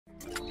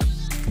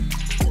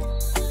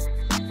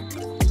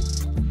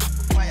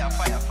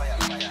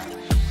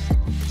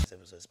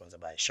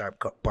Sharp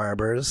Cut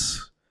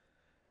Barbers.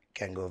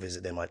 Can go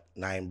visit them at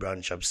 9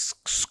 Branch of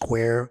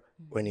Square.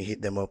 When you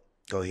hit them up,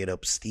 go hit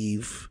up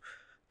Steve.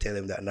 Tell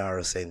him that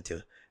Nara sent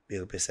you. Big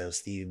up yourself,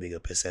 Steve. Big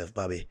up yourself,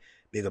 Bobby.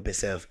 Big up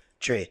yourself,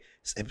 Trey.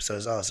 This episode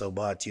is also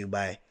brought to you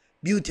by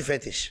Beauty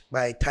Fetish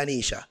by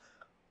Tanisha.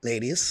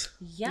 Ladies,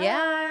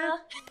 Yeah.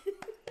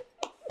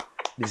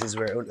 this is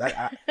where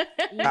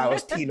I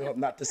was teeing up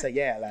not to say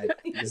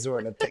this is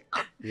where the tech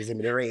using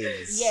me the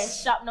raise.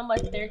 Yes, shop number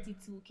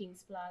 32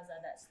 Kings Plaza.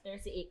 That's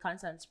 38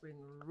 Constant Spring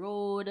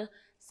Road.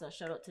 So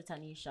shout out to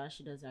Tanisha.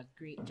 She does a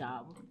great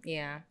job.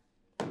 Yeah.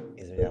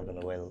 Is it having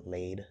a well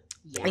laid?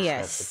 Yeah.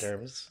 Yes. That's the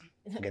terms.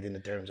 Getting the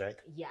terms right.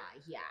 Yeah.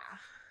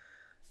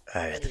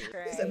 All right.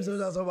 This episode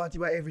is also brought to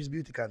you by Avery's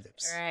Beauty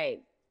Concepts.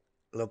 Right.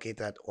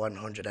 Located at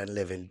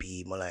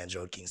 111B Mullines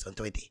Road, Kingston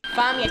 20.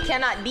 Fam, you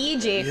cannot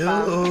DJ,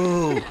 fam.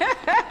 Yo!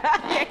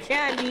 You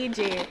can't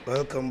DJ.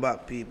 Welcome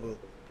back, people.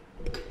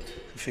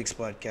 Fix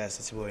Podcast.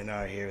 It's your boy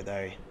Nar here with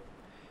Ari.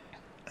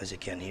 As you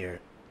can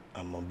hear,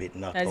 I'm a bit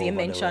not As over you the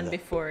mentioned weather.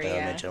 before, I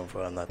yeah. mentioned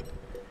before I'm not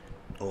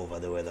over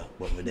the weather,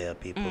 but we're there,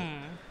 people.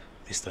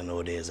 Mr.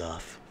 No Days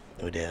Off.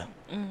 We're there.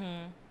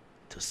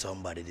 To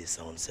somebody this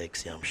sounds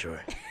sexy, I'm sure.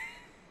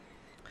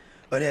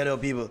 But yeah, though,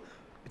 people,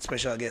 with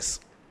special guests.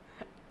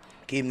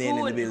 Kim Nain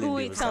in the building, who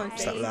people. it sounds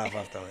Stop sexy? laugh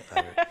after me.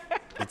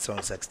 It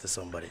sounds sexy to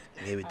somebody.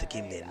 Maybe to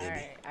Kim Nain,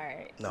 maybe. All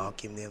right. No,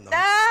 Kim Nain, no.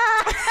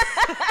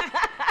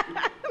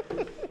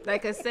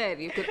 Like I said,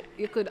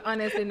 you could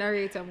honestly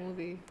narrate a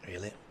movie.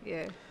 Really?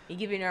 Yeah. You're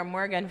giving her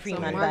Morgan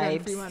Freeman Morgan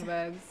vibes. Freeman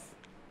vibes.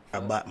 A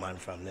Batman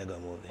from Lego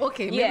movie.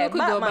 Okay, maybe Yeah, we could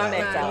go Batman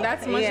Batman. better.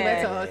 That's much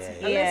Yeah.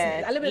 better.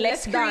 Yeah. A little bit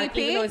Less less dark,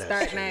 creepy. even though it's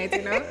dark That's night, true,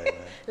 you know?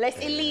 Less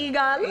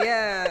illegal.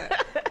 Yeah.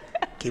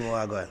 Kim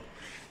Wagwan.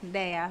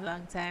 There,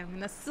 long time.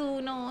 No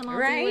soon, no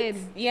Right?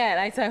 win. Yeah,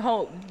 like I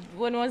hope.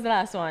 When was the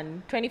last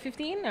one?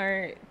 2015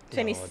 or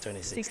 2016?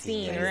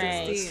 2016, yeah,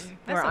 right. 2016.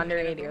 We're That's on the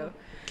incredible. radio.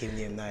 Kim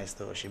Nain nice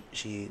though.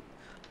 She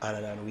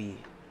other than we,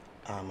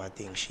 I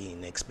think she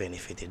next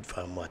benefited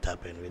from what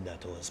happened with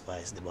that whole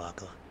Spice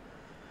debacle.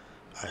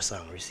 Our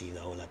song received a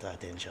whole lot of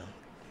attention.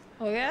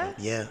 Oh, yeah?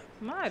 Yeah.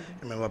 Mad.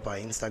 I remember on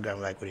Instagram,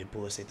 like when it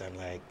posted and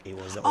like it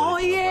was the Oh,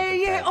 only thing yeah, about the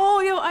yeah. time.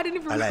 Oh, yo, I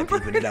didn't even I like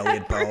remember. people that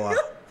wait power.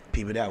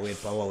 People that wait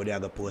power, they are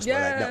gonna post, but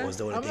like that was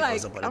the only I'm thing that like,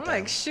 was up at the I'm time.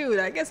 like, shoot,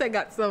 I guess I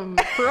got some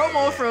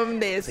promo from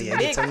this. So yeah,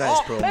 get some nice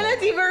promo. I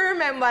don't even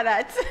remember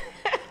that.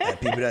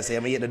 Like, people that say,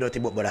 I'm gonna get the dirty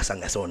book, but that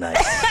song is so nice.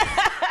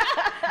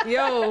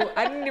 Yo,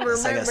 I didn't even The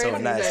song remember is so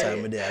anything. nice. So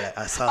I'm there, like,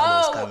 I saw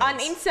those Oh, comments. on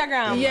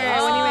Instagram.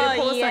 Yeah, when you made a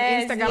post yes, on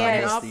Instagram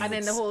yes. and up, and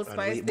then the whole And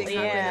Spice Weibo. thing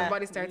happened, Yeah.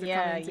 everybody started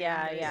commenting.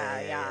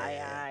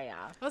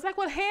 Yeah. I was like,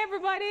 well, hey,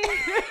 everybody.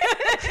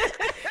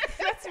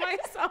 That's my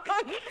song.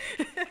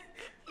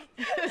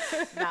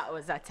 That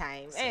was a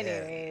time.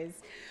 Anyways.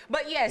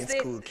 But yes, It's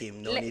cool,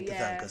 Kim. No need to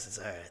thank us. It's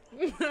alright.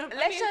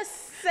 let's just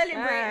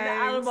celebrate the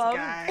Thanks, album.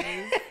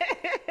 guys.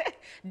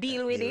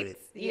 Deal with Deal it.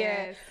 with it.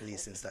 Yeah. At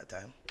least since that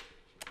time.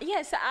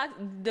 Yes,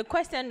 the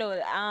question though,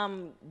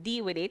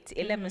 deal with it.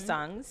 11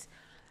 songs.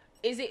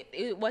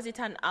 Was it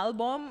an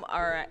album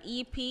or an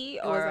EP It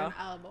or was an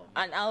album.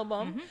 an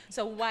album?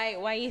 So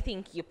why you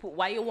think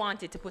why you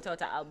wanted to put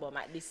out an album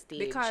at this stage?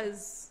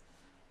 Because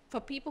for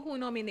people who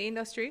know me in the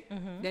industry,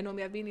 they know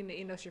me. I've been in the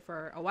industry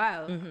for a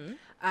while,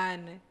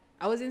 and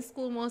I was in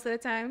school most of the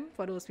time.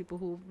 For those people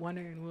who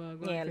wondering, well,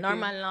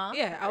 normal law.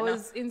 Yeah, I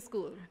was in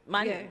school.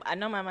 Yeah. I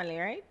know my Malay,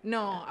 right?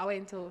 No, I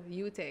went to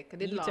UTech. I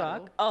did law.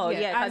 UTech? Oh,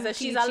 yeah, 'cause and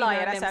she's a teaching lawyer,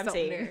 and that's them what I'm stuff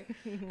saying. there.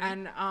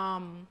 And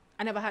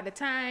I never had the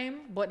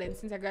time, but then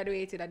since I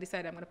graduated, I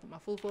decided I'm gonna put my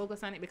full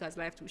focus on it because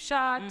life too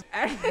short.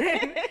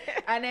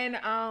 And then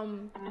I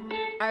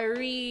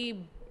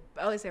rebooted,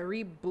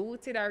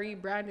 I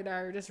rebranded,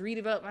 I just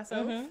redeveloped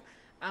myself.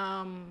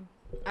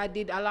 I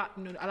did a lot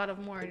of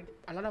more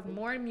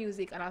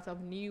music, a lot of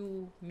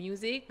new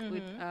music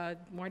with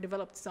more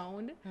developed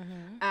sound,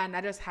 and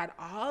I just had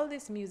all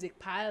this music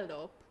piled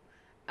up,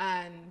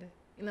 and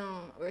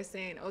we're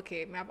saying,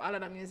 okay, we have all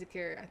of that music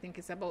here. I think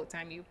it's about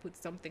time you put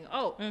something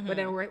out. But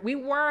then we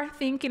were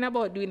thinking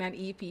about doing an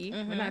EP.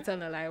 We're not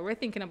telling a lie. We're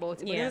thinking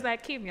about it. But it was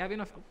like, Kim, you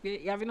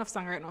have enough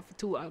song right now for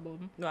 2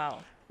 albums. Wow.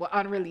 Well,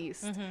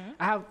 unreleased.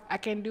 I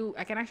can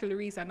actually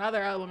release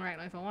another album right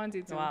now if I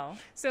wanted to. Wow.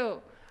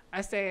 So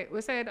we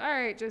said, all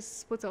right,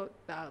 just put out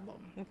the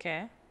album.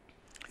 Okay.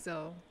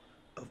 So.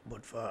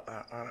 But for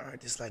an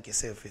artist like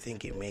yourself, you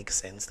think it makes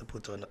sense to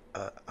put on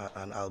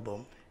an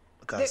album?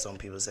 Because some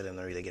people say they don't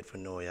really get to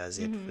know you as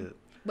yet.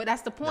 But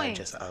that's the point. Not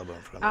just an album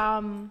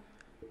from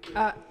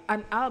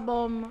an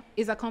album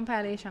is a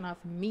compilation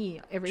of me,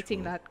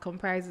 everything that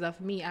comprises of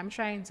me. I'm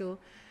trying to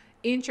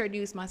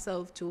introduce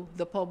myself to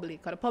the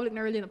public. Because the public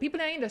don't really know. People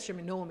in the industry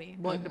know me,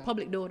 but the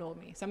public don't know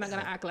me. So I'm not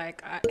going to act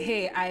like,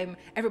 hey,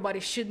 everybody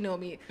should know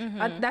me.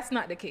 That's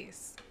not the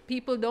case.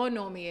 People don't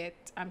know me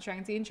yet. I'm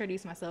trying to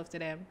introduce myself to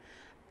them.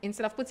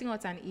 instead of putting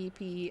out an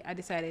EP, I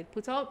decided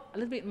put out a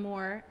little bit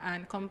more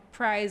and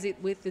comprise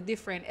it with the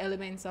different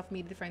elements of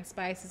me, different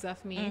spices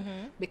of me,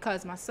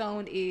 because my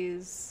sound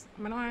is,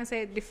 I don't want to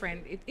say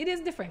different. It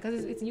is different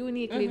because it's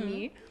uniquely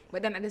me.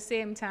 But then at the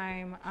same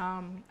time,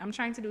 I'm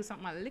trying to do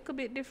something a little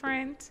bit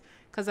different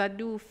because I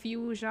do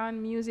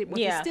fusion music, but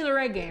it's still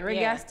reggae.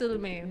 Reggae is still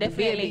me.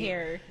 Definitely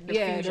here. The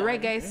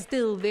reggae is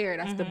still there.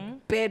 That's the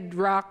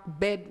bedrock,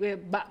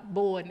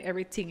 backbone,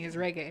 everything is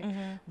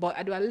reggae. But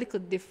I do a little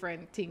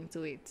different thing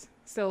to it.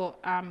 So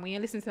when you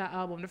listen to that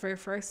album, the very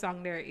first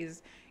song there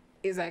is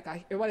like,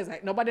 everybody's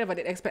like, nobody ever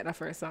did expect the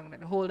first song,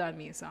 the Hold On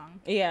Me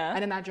song. Yeah.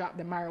 And then I dropped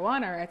the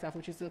Marijuana right off,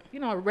 which is a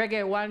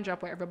reggae one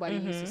drop where everybody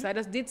used to. So I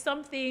just did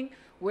something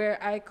where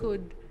I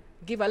could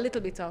give a little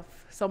bit of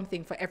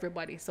something for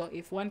everybody. So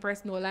if one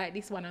person will like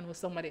this one, I know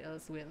somebody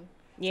else will.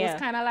 So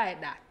it's kind of like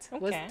that. Okay.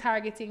 Was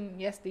targeting,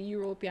 yes, the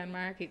European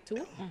market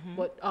too,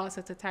 but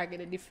also to target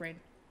the different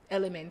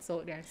elements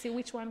out there and see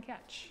which one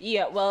catch.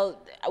 Yeah,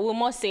 well, we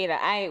must say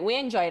that we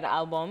enjoyed the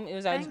album. It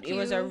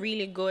was a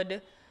really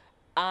good,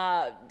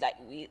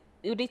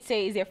 you did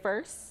say is your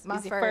first?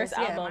 My first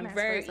album.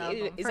 First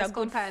album. It's a good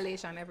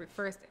compilation.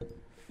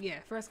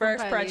 First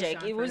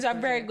project. It was a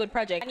very good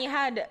project. And you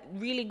had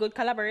really good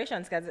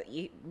collaborations because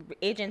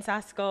Agent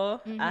Sasko,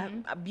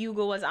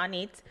 Bugle was on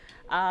it.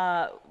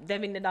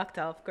 Devin the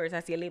Doctor, of course,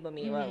 that's your label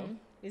mate. Well,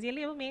 is your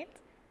label mate?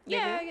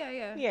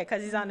 Yeah,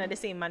 because he's under the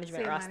same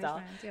management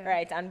roster.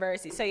 Right, and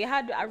Versus. So you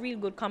had a real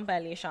good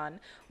compilation.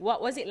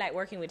 What was it like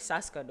working with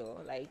Sasko though?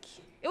 Like,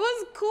 it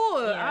was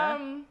cool. Yeah.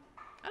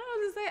 I don't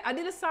know what to say. I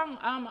did a song,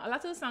 a lot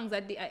of the songs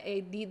I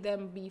did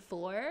them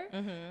before,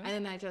 and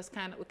then I just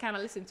kind of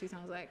listened to it and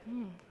I was like,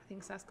 I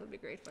think Sasko would be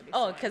great for this.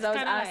 Oh, because I was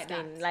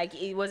asking, like,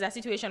 it was a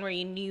situation where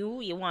you knew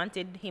you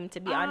wanted him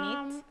to be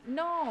on it?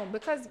 No,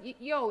 because,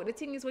 the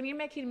thing is, when you're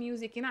making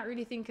music, you're not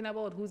really thinking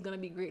about who's going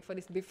to be great for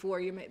this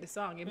before you make the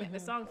song. You make the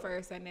song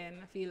first, and then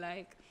I feel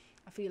like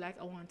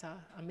I want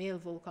a male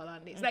vocal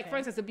on this. Okay. Like, for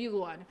instance, the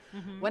Bugle one.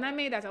 When I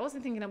made that, I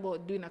wasn't thinking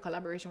about doing a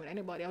collaboration with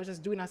anybody. I was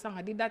just doing a song.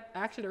 I did that. I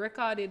actually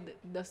recorded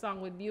the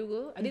song with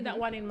Bugle. I did that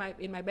one in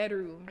my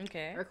bedroom.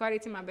 Okay. Recorded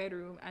it in my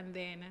bedroom, and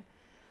then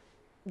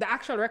the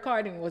actual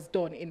recording was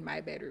done in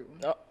my bedroom.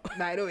 Oh.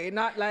 By the way,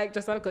 not like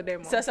just a little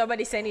demo. So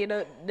somebody sent you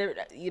the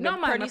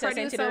producer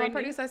sent you the rhythm?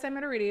 Producer sent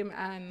me the rhythm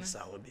and the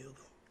song with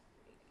Bugle.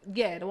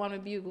 Yeah, the one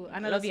with Bugle.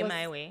 And Love You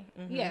My Way.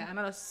 Yeah, and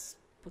I just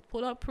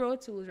pull up Pro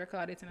Tools,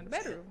 record it in the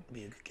bedroom.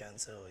 Bugle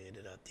cancel. You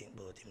did not think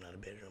about him in the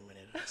bedroom when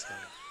you did that song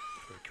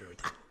for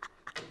recording.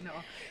 No.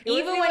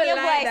 Even when your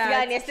voice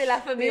gone, you still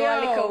have to be a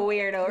little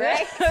weirdo,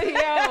 right?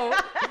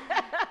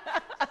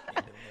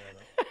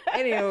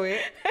 Anyway,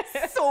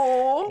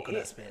 so you could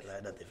have spent it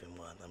like that if you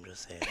want. I'm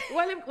just saying.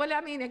 Well,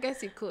 I mean, I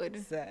guess he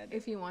could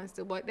if he wants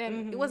to. But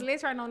then it was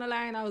later on down the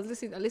line. I was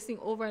listening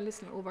over,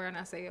 and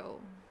I say,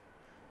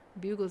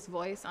 Bugle's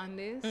voice on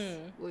this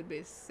would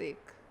be sick.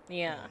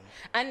 Yeah,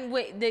 and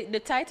with the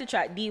title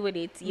track, D With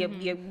It,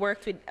 you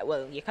worked with,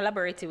 you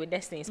collaborated with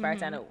Destiny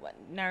Spartan.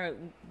 Now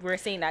we're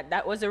saying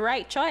that was the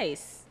right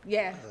choice.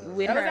 Yeah,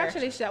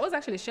 that was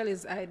actually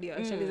Shelly's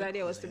idea. Shelly's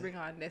idea was to bring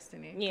on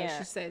Destiny. Yeah,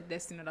 she said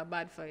Destiny not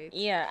bad for it.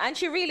 Yeah, and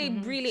she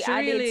really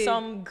added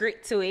some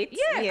grit to it.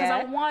 Yeah, because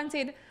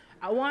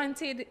I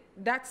wanted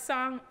that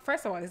song.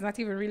 First of all, it's not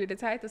even really the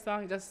title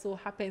song. It just so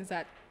happens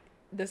that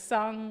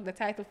the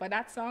title for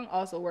that song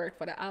also worked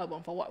for the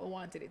album for what we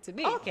wanted it to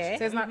be. Okay.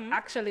 So it's not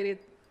actually the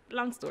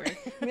long story.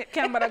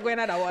 Can't bother going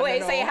another one.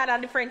 Wait, so you had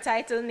a different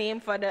title name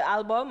for the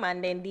album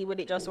and then D With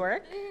It just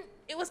work?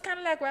 It was kind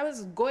of like where I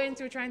was going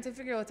through trying to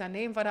figure out a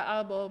name for the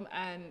album,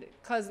 and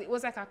because it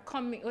was like a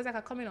coming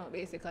out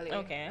basically.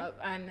 Okay.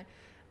 And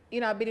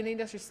I've been in the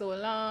industry so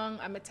long.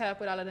 I'm tied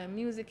up with all of the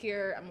music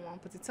here. I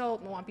want to put it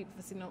out. I want people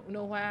to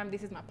know who I am.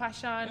 This is my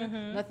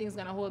passion. Nothing's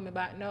gonna hold me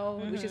back now,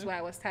 which is why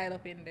I was tied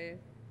up in the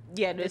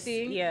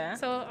thing. Yeah.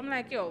 So I'm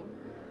like, deal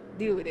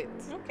with it.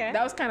 Okay.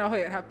 That was kind of how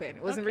it happened.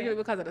 It wasn't really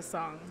because of the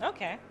song.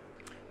 Okay.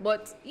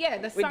 But yeah,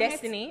 the song with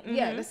Destiny.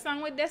 The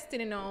song with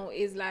Destiny now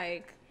is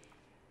like,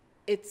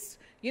 it's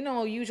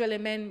usually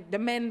the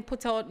men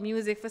put out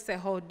music for say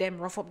how them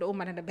rough up the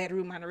woman in the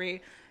bedroom and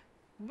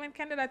women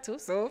can do that too.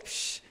 So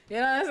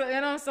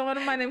some of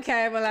the man them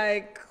can't even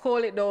like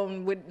hold it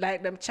down with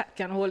like them chat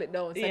can hold it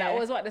down. So that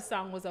was what the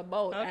song was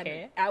about.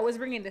 Okay. And I was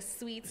bringing the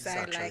sweet side,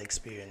 actual like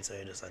experience.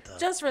 Or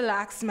just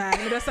relax, man.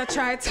 You just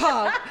try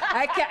talk.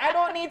 I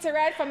don't need to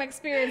write from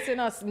experience in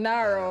us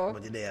narrow.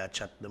 But they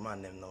chat the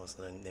man them now,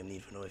 so them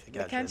need to know if you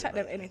can chat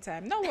them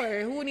anytime. No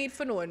worry. Who need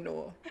for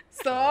no?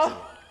 So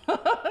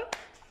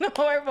don't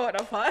worry about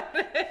the part.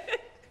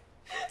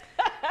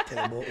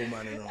 Tell about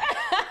woman,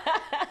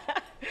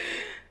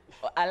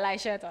 I like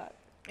shut up.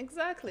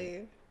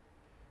 Exactly.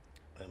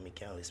 I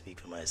can't only speak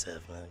for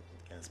myself, man.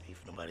 I can't speak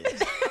for nobody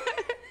else.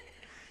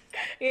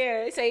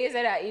 Yeah, so you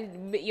said that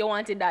you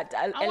wanted that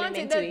element to it. I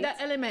wanted that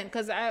element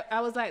because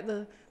I was like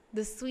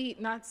the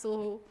sweet, not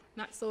so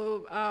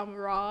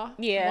raw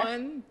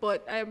one,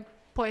 but I'm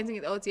pointing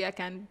it out here. I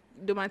can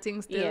do my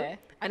thing still. Yeah.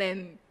 And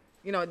then,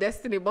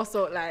 Destiny bust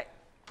out like,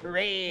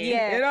 rain.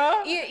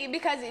 Yeah. Yeah,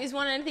 because it's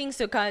one of the things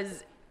too,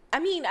 because I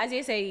mean, as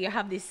you say, you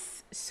have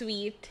this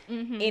sweet,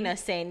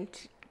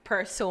 innocent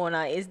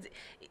persona. Is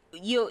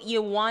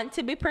you want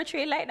to be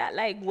portrayed like that,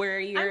 like where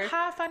you're I'm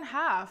half and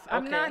half.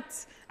 Okay.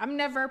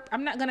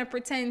 I'm not gonna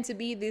pretend to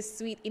be this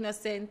sweet,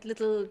 innocent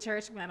little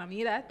church man. I'm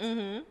that.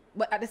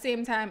 But at the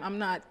same time, I'm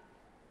not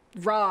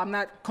raw. I'm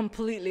not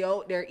completely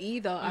out there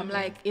either. I'm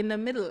like in the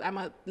middle. I'm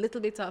a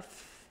little bit of,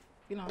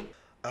 you know.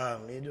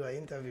 You do an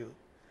interview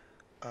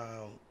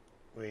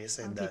where you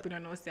said that. People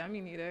don't know. I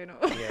mean, either, you know.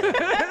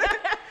 Yeah.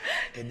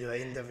 You do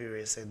an interview where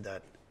you said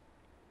that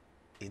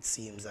it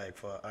seems like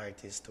for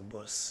artists to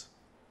bust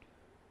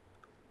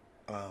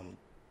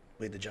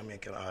with the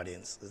Jamaican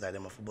audience, is that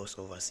them have to bust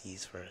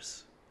overseas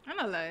first. I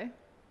don't lie.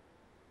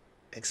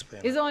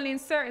 Explain. It's only in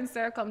certain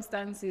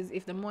circumstances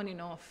if the money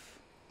enough,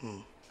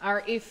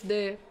 or if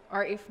the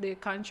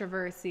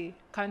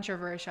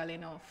controversial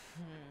enough.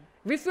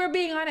 If we're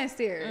being honest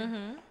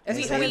here,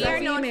 especially we as a are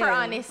known for female.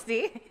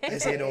 honesty. They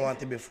say you don't want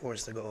to be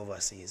forced to go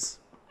overseas.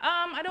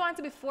 I don't want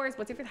to be forced,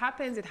 but if it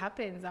happens, it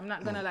happens. I'm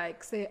not gonna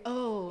like say,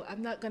 oh,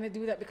 I'm not gonna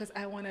do that because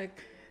I wanna.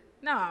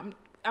 No,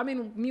 I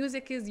mean,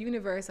 music is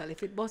universal.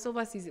 If it busts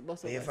overseas, it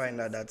busts Do you overseas. find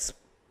that that's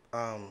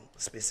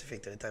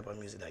specific to the type of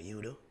music that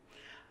you do?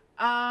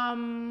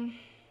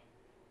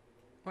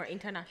 Or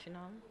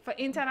international. For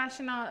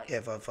international,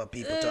 Yeah, for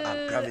people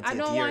to gravitate I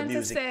don't to your want to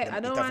music. say. them- I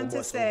it don't have to want to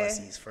bust say.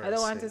 overseas first, I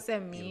don't want so to say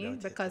you me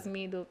gravitate because to it.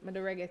 me do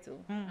reggae too.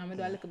 I'm gonna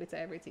do a little bit of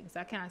everything,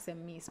 so I can't say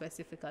me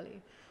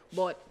specifically.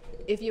 But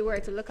if you were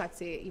to look at,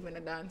 say, even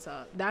the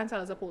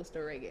dancehall is opposed to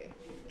reggae.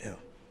 Yeah.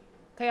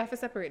 Cause you have to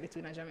separate the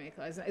two in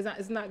Jamaica.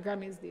 It's not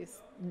Grammys.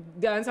 This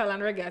dancehall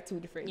and reggae are two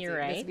different You're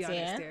things. right. Let's be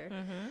honest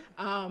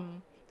Yeah.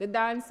 here. The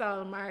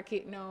dancehall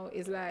market now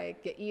is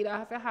like you either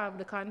have to have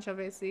the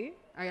controversy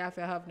or you have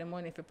to have the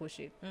money to push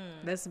it.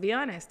 Let's be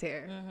honest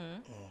here.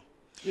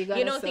 You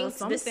You don't sell think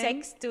something. the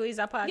sex too is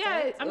a part of Yeah,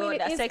 it? I mean, Or it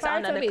the is sex part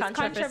under of the it.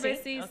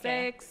 controversy?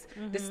 Okay. Sex,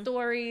 the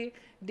story,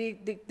 the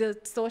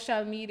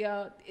social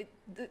media,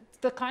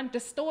 the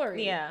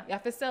story. Yeah. You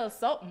have to sell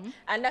something.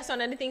 And that's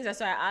one of the things that's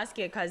why I ask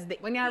you, because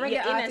When you're a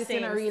reggae artist,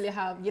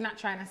 you're not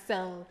trying to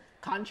sell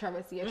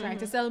controversy. You're trying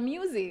to sell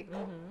music.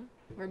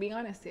 We're being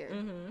honest here.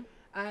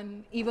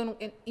 And even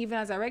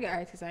as a reggae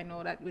artist, I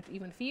know that with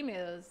even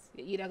females,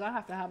 you either gonna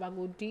have to have a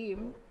good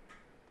team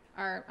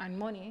and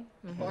money,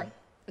 or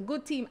a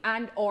good team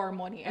and or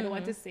money. I don't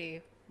want to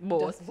say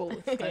Both. just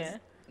both, because Yeah.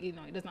 you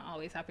know it doesn't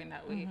always happen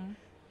that way.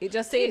 It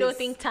just So you don't is.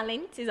 think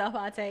talent is a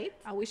part of it?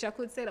 I wish I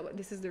could say that, but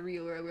this is the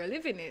real world we're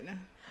living in.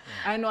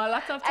 I know a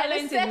lot of And the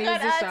talented second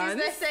artist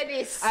musicians. that said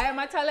this. I am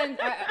a talent.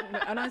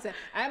 I don't say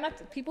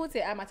people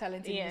say I'm a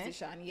talented Yeah.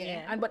 musician. Yeah.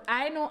 Yeah. But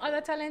I know other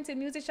talented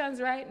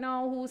musicians right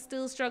now who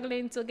still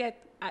struggling to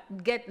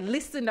get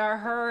listened or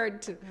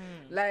heard.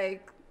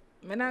 Like,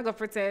 I'm not gonna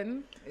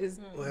pretend it's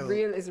Well,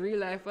 real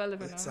life. Well,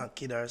 Let's not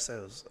kid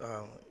ourselves.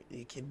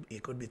 You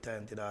could be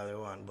talented all you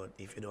want, but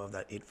if you don't have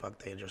that it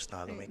factor, you're just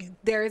not gonna make it.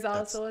 There is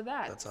also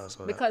that. that's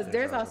also because that.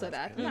 there's There's also also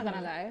that. that. I'm not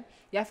gonna lie.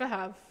 You have to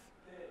have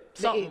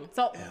the Something. it,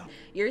 something. Yeah.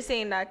 You're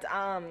saying that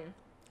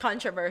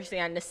controversy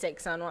and the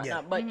sex and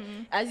whatnot, but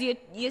as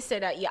you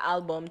said that your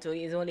album too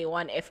is only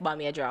one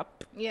F-bomb you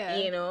drop. Yeah.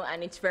 You know,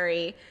 and it's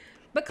very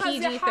Because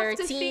you have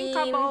to think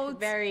PG-13, about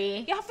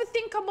very You have to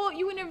think about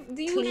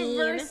the clean.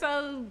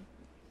 universal,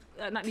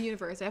 not the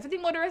universal. You have to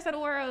think about the rest of the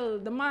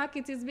world. The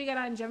market is bigger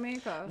than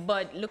Jamaica.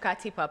 But look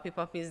at hip hop. Hip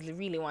hop is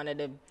really one of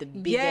the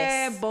biggest.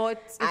 Yeah,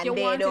 but if And you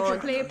they want to don't-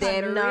 play on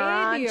they're the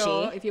not radio,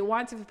 raunchy. if you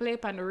want to play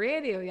on the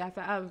radio, you have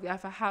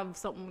to have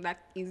something that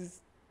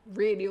is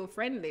radio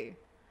friendly.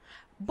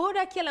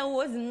 Boda Killer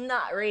was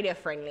not radio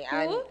friendly,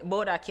 and Who?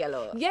 Boda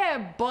Killer.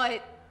 Yeah,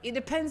 but it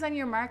depends on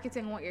your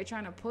marketing, what you're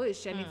trying to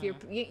push, and if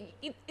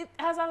it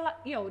has a lot.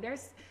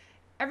 There's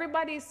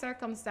everybody's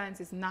circumstance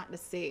is not the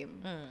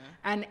same,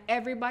 and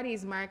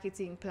everybody's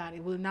marketing plan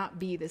it will not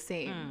be the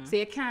same. So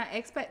you can't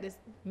expect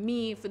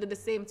me to do the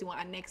same thing what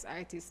our next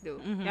artist do.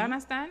 You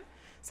understand?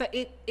 So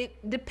it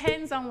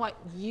depends on what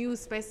you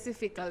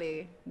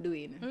specifically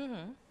doing.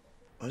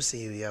 I see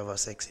you have a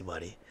sexy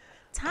body.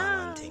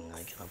 And one thing,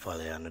 I can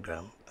follow you on the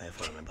gram. I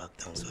follow me back.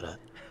 Thanks for that.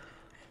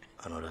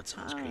 I know that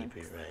sounds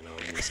creepy right now.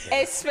 when you say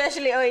that.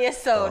 Especially on your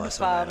sound,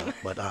 So I fam. know.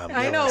 But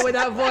I know with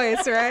that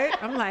voice, right?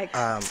 I'm like,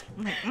 Are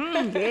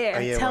yeah,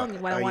 you tell ever- me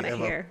what I are you want to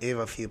ever- hear. You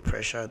ever feel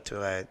pressure to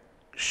like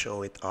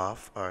show it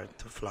off or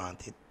to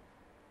flaunt it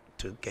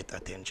to get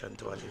attention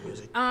towards your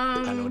music?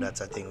 I know that's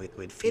a thing with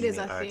It female is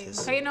a thing.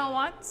 artists. Okay, you know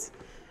what?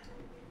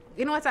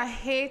 You know what I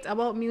hate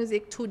about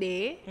music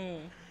today?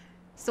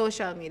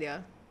 Social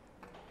media.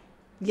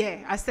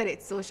 Yeah, I said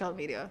it. Social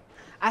media.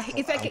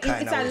 It's I'm like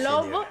kinda it's a with you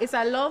love. there. It's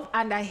a love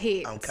and a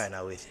hate. I'm kind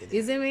of with you.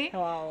 You see me?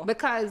 Wow.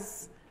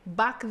 Because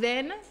back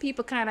then,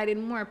 people kind of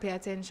didn't more pay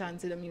attention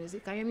to the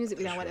music and your music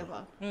video and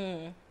whatever.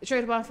 Show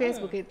it up on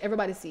Facebook,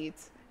 everybody see it.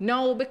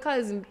 No,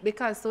 because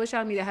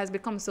social media has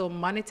become so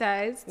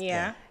monetized.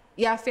 Yeah.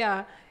 Yeah,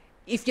 fair.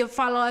 If your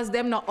followers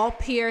them not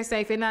up here, so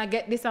if you not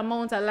get this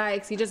amount of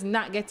likes, you're just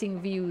not getting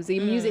views.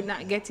 Your music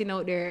not getting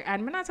out there.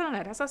 And I'm not telling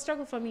that. That's a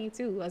struggle for me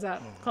too, as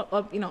a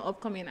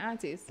upcoming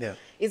artist. Yeah.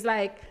 It's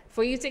like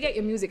for you to get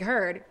your music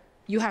heard,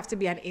 you have to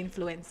be an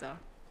influencer.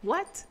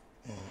 What?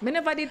 Me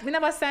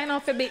never sign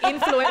up for be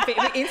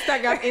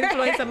Instagram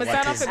influencer. Me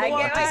sign up for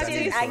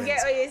I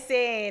get what you're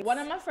saying. One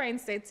of my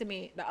friends said to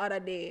me the other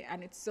day,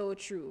 and it's so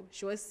true.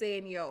 She was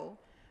saying, yo,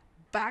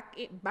 back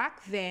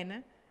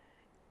then,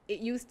 it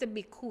used to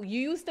be cool. You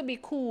used to be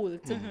cool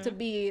to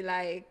be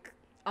like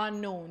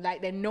unknown.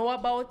 Like they know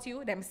about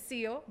you, them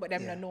see you, but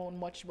them don't know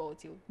much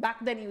about you.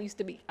 Back then it used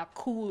to be a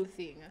cool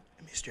thing.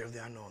 The mystery of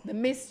the unknown. The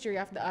mystery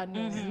of the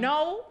unknown.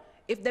 Now,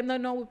 if them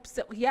don't know,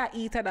 yeah,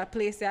 eat at that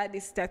place at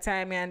this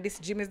time, and this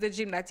gym is the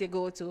gym that you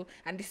go to,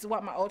 and this is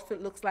what my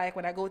outfit looks like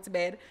when I go to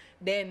bed,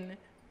 then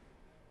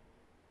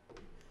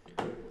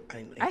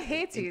I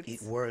hate it.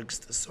 It works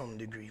to some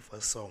degree for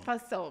some.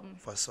 But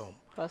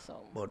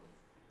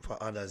for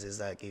others, it's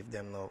like if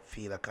them not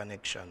feel a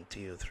connection to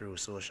you through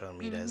social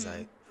media, it's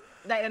like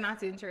that you're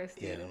not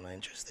interested. Yeah, they're not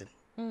interested.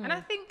 And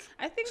I think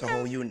so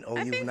how you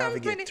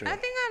navigate through it? I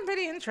think I'm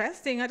pretty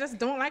interesting. I just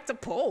don't like to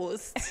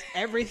post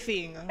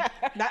everything.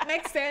 That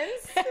makes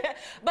sense.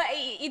 But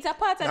it's a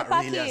part of the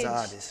package. Really as an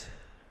artist.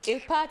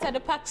 It's part of the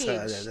package.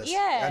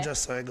 I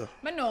just saw it go.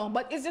 But no,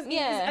 but it's just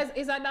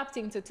it's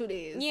adapting to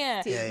today's.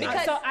 Yeah.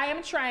 Because so I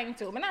am trying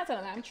to.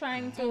 I'm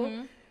trying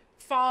to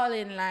fall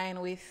in line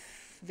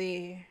with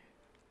the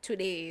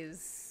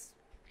today's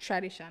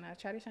tradition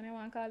you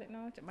want to call it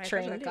now? My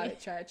trend. Call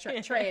it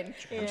trend.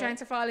 I'm trying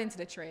to fall into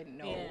the trend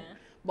now. Yeah.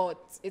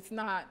 But it's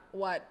not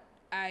what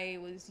I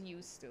was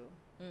used to.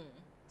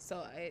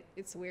 So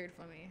it's weird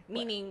for me.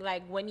 Meaning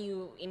like when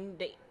you, in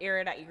the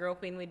era that you grew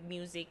up in with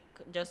music,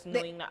 just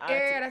knowing the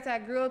era that I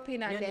grew up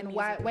in, and then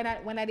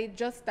when I did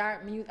just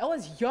start music, I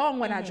was young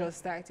when I just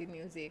started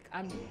music.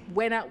 And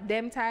when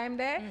them time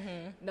there,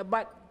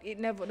 nobody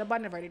never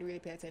did really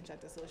pay attention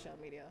to social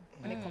media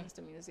when it comes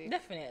to music.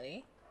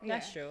 Definitely.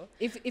 That's true.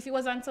 If it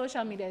was on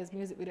social media, it's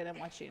music video I'm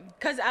watching.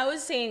 Because I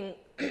was saying,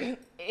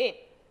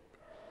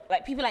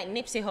 like people like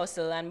Nipsey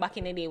Hussle and back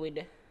in the day with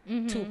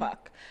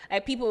Tupac,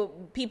 like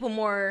people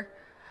more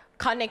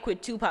connect with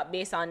Tupac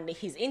based on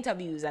his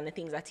interviews and the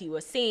things that he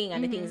was saying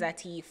and the things that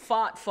he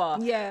fought for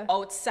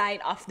outside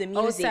of the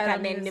music,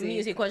 the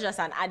music was just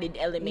an added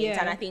element.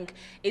 And I think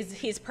it's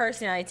his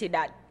personality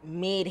that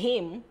made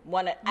him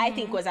I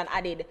think was an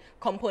added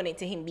component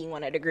to him being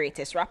one of the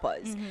greatest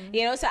rappers.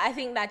 You know, so I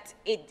think that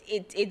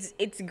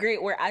it's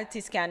great where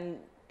artists can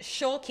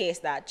showcase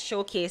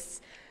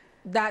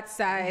that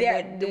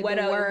side,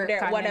 whatever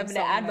the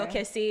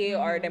advocacy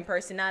or them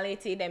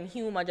personality, them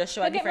humor, just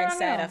show a different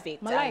side of it.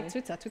 I like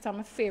Twitter. Twitter,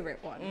 my favorite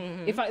one.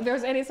 If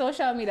there's any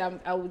social media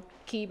I would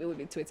keep, it would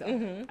be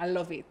Twitter. I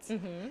love it.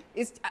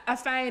 I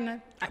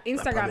find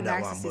Instagram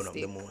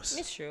narcissistic.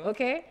 It's true.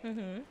 Okay.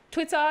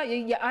 Twitter,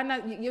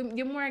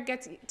 you more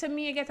get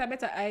you get a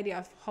better idea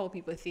of how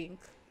people think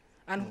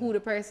and who the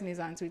person is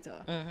on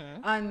Twitter.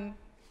 On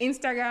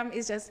Instagram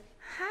is just,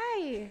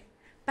 hi,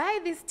 buy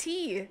this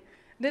tea.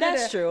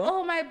 That's true.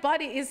 Oh, my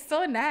body is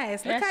so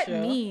nice. Look at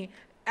me.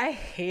 I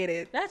hate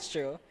it. That's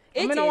true.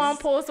 I don't want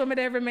to post from it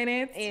every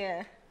minute.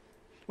 Yeah.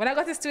 When I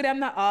go to studio, I'm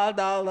not all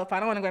dolled up. I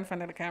don't want to go in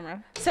front of the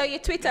camera. So your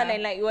Twitter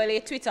then, like, well,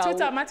 your Twitter.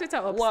 My Twitter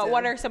up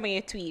what are some of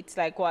your tweets?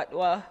 Like what?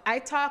 I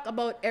talk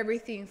about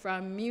everything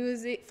from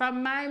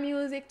my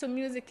music to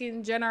music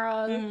in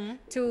general,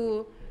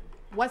 to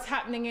what's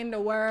happening in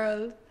the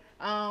world.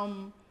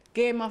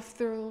 Game of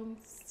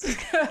Thrones.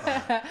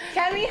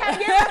 Can we have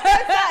Game of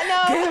Thrones?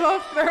 No. Game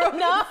of Thrones.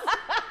 No.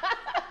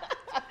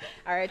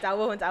 All right, I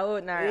won't. I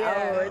won't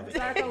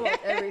talk about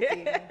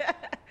everything.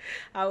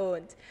 I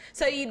won't.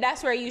 So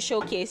that's where you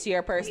showcase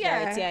your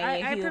personality and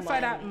your humor. I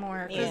prefer that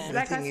more. Because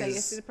like I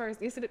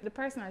said, the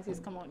personalities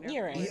come out there.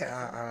 You're right.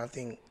 Yeah, I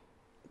think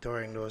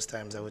during those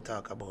times I would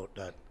talk about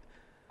that.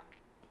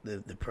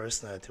 The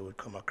personality would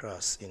come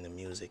across in the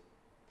music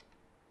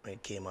when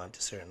it came on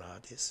to certain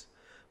artists.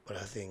 But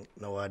I think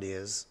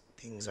nowadays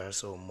things are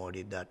so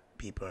muddy that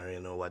people don't really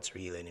know what's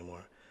real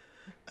anymore.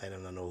 I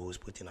don't know who's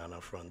putting on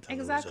a front. And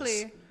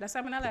exactly. That's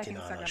why I like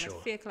Instagram. It's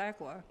fake like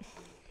what?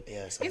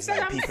 Yeah, so Instagram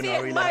like people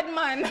fake really bad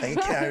man. Like, you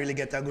can't really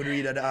get a good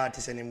read of the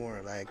artist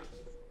anymore, like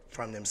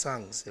from them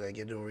songs. Like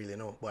you don't really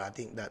know. But I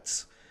think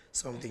that's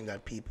something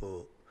that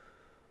people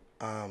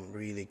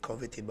really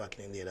coveted back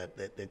in the day,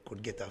 that they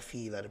could get a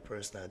feel of the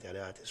personality of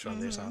the artist from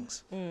their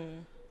songs.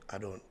 I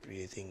don't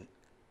really think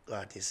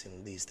artists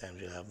in these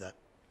times will have that.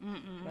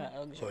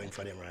 Going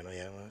for them right now,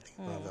 yeah. I think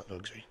we have that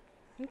luxury.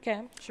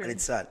 Okay, sure. And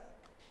it's sad.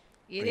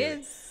 It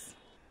is.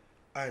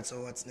 Alright,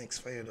 so what's next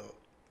for you though?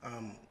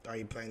 Are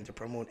you planning to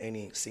promote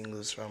any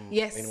singles from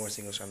any more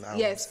singles from the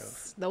album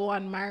itself? The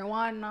one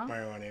Marijuana.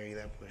 Marijuana really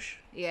that push.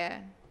 Yeah.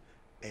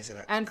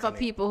 And for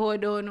people who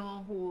don't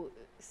know who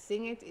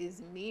sing it,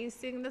 is me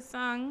sing the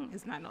song.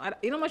 It's not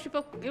you know much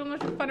people on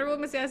the road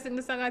me say I sing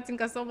the song, I think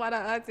of some other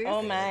artists.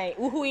 Oh my.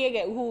 Who you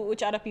get?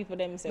 Which other people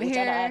them say? Which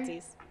other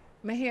artists?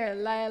 Me hear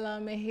Lila,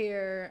 me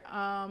hear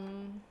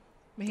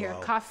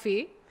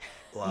Coffee.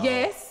 Wow.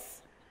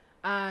 Yes.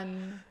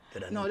 And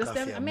no, this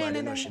them I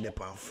mean, she dip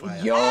on fire.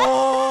 Yo.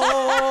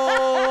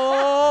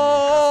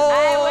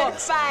 I would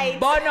fight.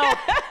 Burn up.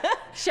 I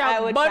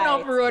Shall would burn fight.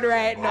 up road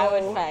right now. I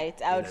would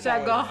fight. I would Shall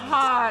fight. go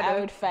hard. I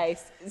would fight.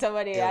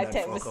 Somebody, I Them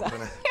take me fuck up,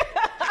 some.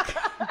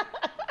 innit?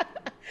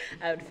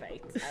 I would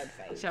fight. I would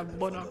fight. Shall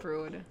burn up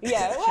road.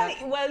 Yeah,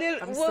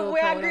 I'm so we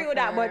proud agree of with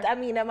that, her. but I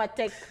mean, I'm gonna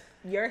take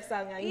your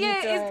song and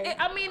Yeah,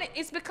 I mean,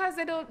 it's because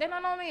they don't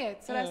know me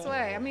yet, so that's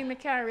why. I mean, I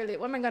can't really.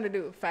 What am I gonna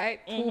do? Fight?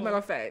 Who am I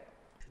gonna fight?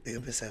 Big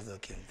up yourself though,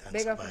 Kim. Thanks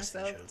Big for up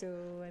passing myself through.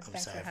 too, and I'm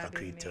thanks sorry for for having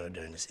creeped me. out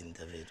during this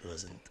interview. It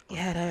wasn't.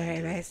 Yeah,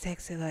 the very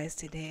sexy voice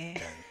today.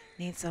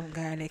 Need some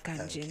garlic and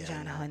Thank you. ginger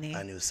and honey.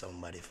 I knew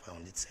somebody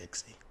found it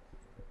sexy.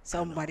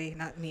 Somebody,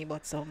 not me,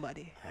 but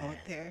somebody out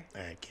there.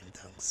 Alright, Kim,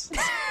 thanks.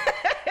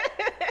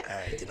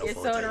 Alright, enough You're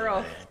out so of you,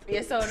 rough. alright.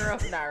 You're so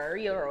rough now,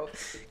 real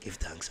rough. Give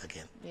thanks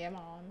again. Yeah,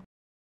 man.